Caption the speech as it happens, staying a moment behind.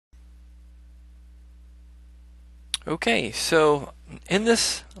Okay, so in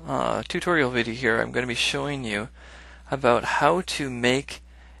this tutorial video here, I'm going to be showing you about how to make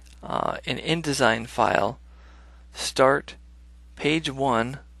an InDesign file start page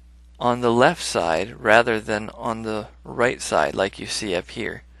 1 on the left side rather than on the right side like you see up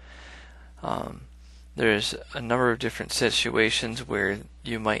here. There's a number of different situations where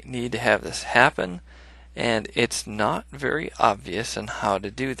you might need to have this happen, and it's not very obvious on how to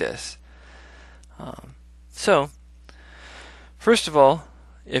do this. So first of all,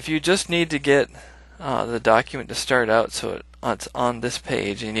 if you just need to get the document to start out so it's on this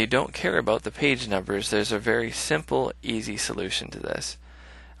page and you don't care about the page numbers, there's a very simple, easy solution to this.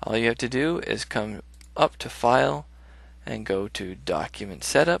 All you have to do is come up to File and go to Document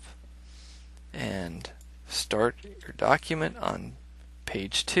Setup and start your document on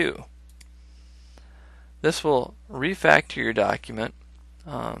page 2. This will refactor your document,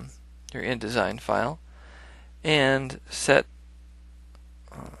 your InDesign file, and set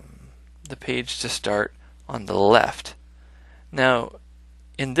the page to start on the left. Now,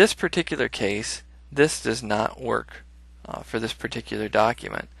 in this particular case, this does not work for this particular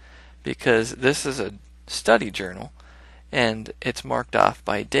document because this is a study journal and it's marked off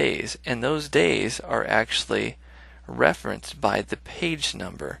by days, and those days are actually referenced by the page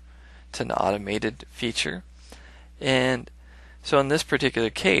number. It's an automated feature, and so in this particular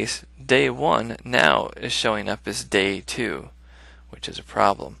case, day 1 now is showing up as day 2, which is a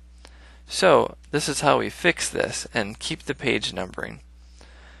problem. So this is how we fix this and keep the page numbering.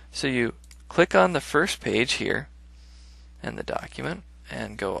 So you click on the first page here in the document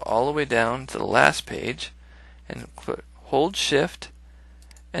and go all the way down to the last page and hold Shift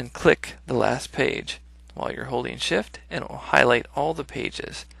and click the last page while you're holding Shift, and it will highlight all the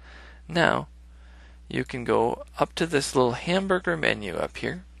pages. Now you can go up to this little hamburger menu up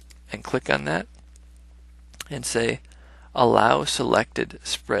here and click on that and say Allow selected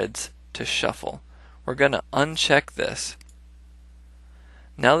spreads to shuffle. We're going to uncheck this.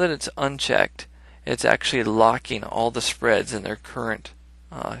 Now that it's unchecked, it's actually locking all the spreads in their current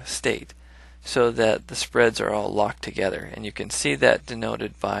state so that the spreads are all locked together, and you can see that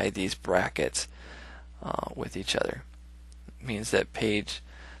denoted by these brackets with each other. It means that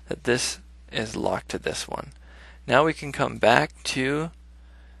this is locked to this one. Now we can come back to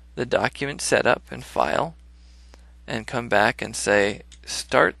the document setup and File and come back and say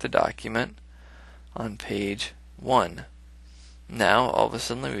start the document on page 1. Now all of a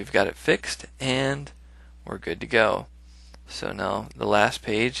sudden we've got it fixed and we're good to go. So now the last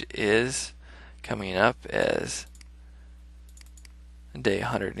page is coming up as day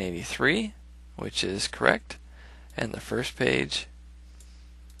 183, which is correct, and the first page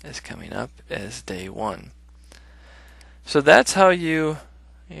is coming up as day 1. So that's how you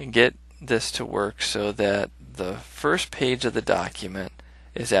get this to work so that the first page of the document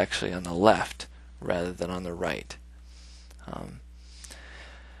is actually on the left rather than on the right.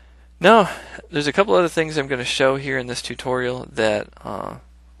 Now, there's a couple other things I'm going to show here in this tutorial that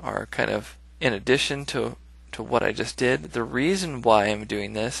are kind of in addition to what I just did. The reason why I'm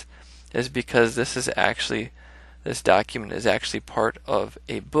doing this is because this document is actually part of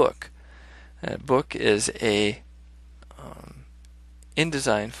a book. A book is a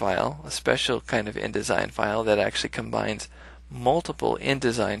InDesign file, a special kind of InDesign file that actually combines multiple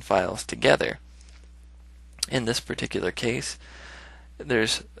InDesign files together. In this particular case,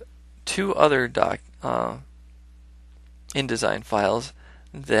 there's 2 other InDesign files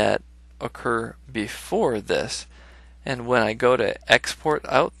that occur before this, and when I go to export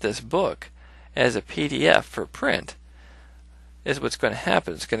out this book as a PDF for print, is what's going to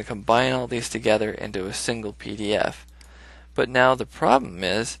happen. It's going to combine all these together into a single PDF. But now the problem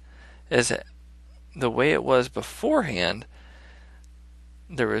is the way it was beforehand,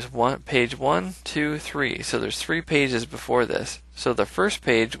 there was page 1, 2, 3. So there's 3 pages before this. So the first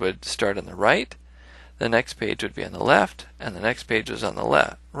page would start on the right, the next page would be on the left, and the next page was on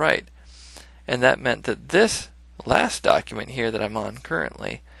the right. And that meant that this last document here that I'm on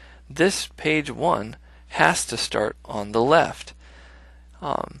currently, this page 1 has to start on the left.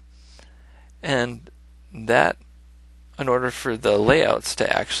 And that, in order for the layouts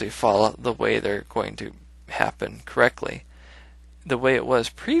to actually follow the way they're going to happen correctly. The way it was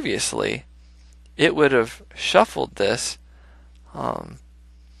previously, it would have shuffled this,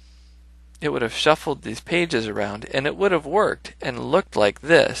 it would have shuffled these pages around, and it would have worked and looked like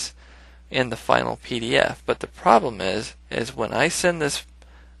this in the final PDF. But the problem is when I send this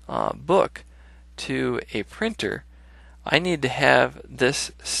book to a printer, I need to have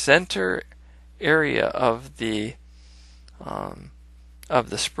this center area of the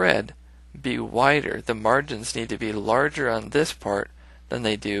spread be wider. The margins need to be larger on this part than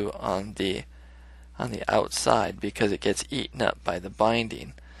they do on the outside, because it gets eaten up by the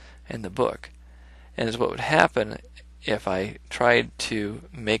binding in the book. And is what would happen if I tried to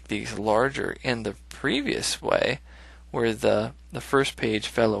make these larger in the previous way, where the first page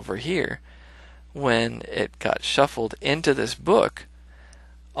fell over here. When it got shuffled into this book,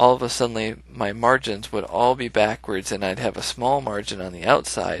 all of a sudden my margins would all be backwards, and I'd have a small margin on the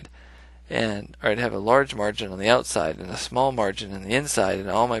outside, or I'd have a large margin on the outside and a small margin on the inside, and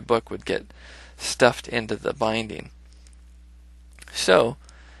all my book would get stuffed into the binding. So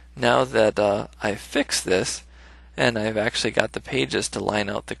now that I've fixed this, and I've actually got the pages to line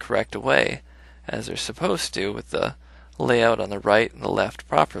out the correct way, as they're supposed to, with the layout on the right and the left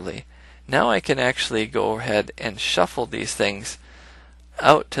properly, now I can actually go ahead and shuffle these things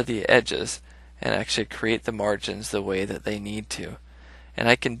out to the edges and actually create the margins the way that they need to. And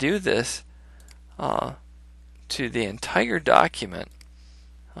I can do this to the entire document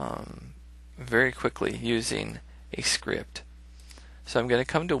very quickly using a script. So I'm going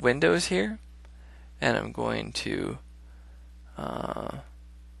to come to Windows here, and I'm going to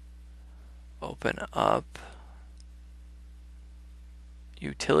open up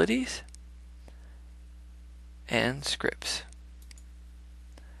Utilities and Scripts.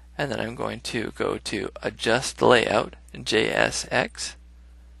 And then I'm going to go to Adjust Layout, JSX.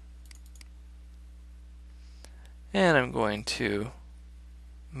 And I'm going to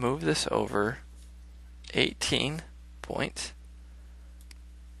move this over 18 points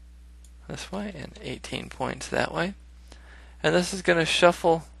this way and 18 points that way. And this is going to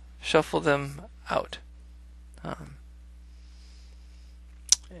shuffle them out.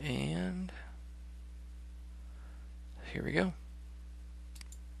 And here we go.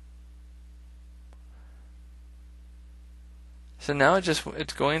 So now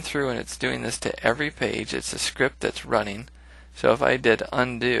it's going through and it's doing this to every page. It's a script that's running. So if I did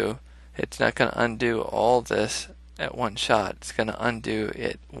undo, it's not going to undo all this at one shot. It's going to undo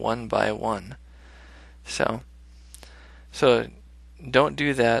it one by one. So don't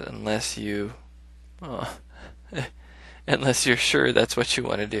do that unless you unless you're sure that's what you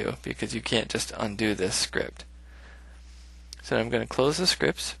want to do, because you can't just undo this script. So I'm going to close the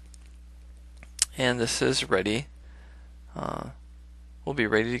scripts, and this is ready. We'll be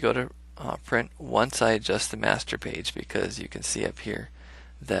ready to go to print once I adjust the master page, because you can see up here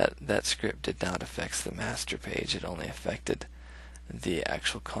that that script did not affect the master page. It only affected the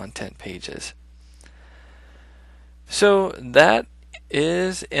actual content pages. So that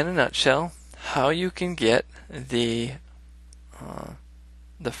is, in a nutshell, how you can get the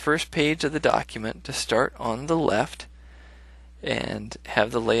first page of the document to start on the left and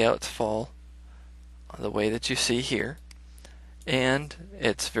have the layouts fall the way that you see here. And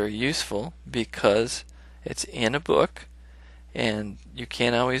it's very useful because it's in a book, and you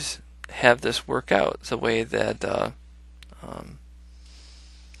can't always have this work out the way that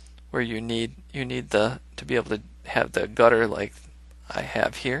where you need to be able to have the gutter like I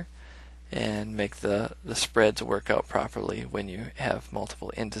have here, and make the spreads work out properly when you have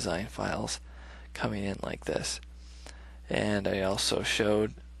multiple InDesign files coming in like this. And I also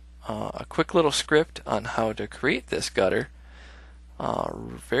showed a quick little script on how to create this gutter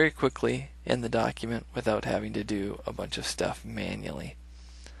very quickly in the document without having to do a bunch of stuff manually.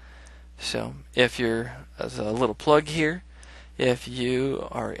 So if you're, as a little plug here, if you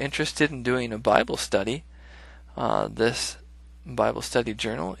are interested in doing a Bible study, this Bible study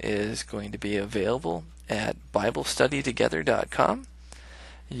journal is going to be available at BibleStudyTogether.com.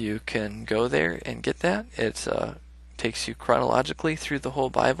 You can go there and get that. It takes you chronologically through the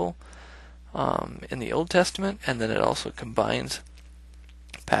whole Bible in the Old Testament, and then it also combines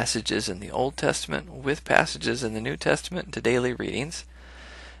passages in the Old Testament with passages in the New Testament into daily readings.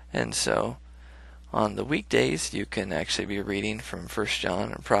 And so on the weekdays you can actually be reading from 1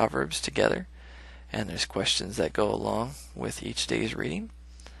 John and Proverbs together, and there's questions that go along with each day's reading,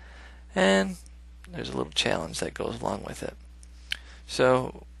 and there's a little challenge that goes along with it.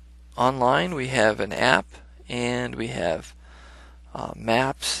 So online we have an app, and we have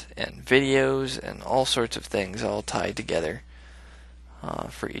maps and videos and all sorts of things all tied together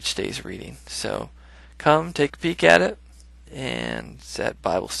for each day's reading. So come take a peek at it, and it's at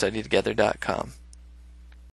BibleStudyTogether.com.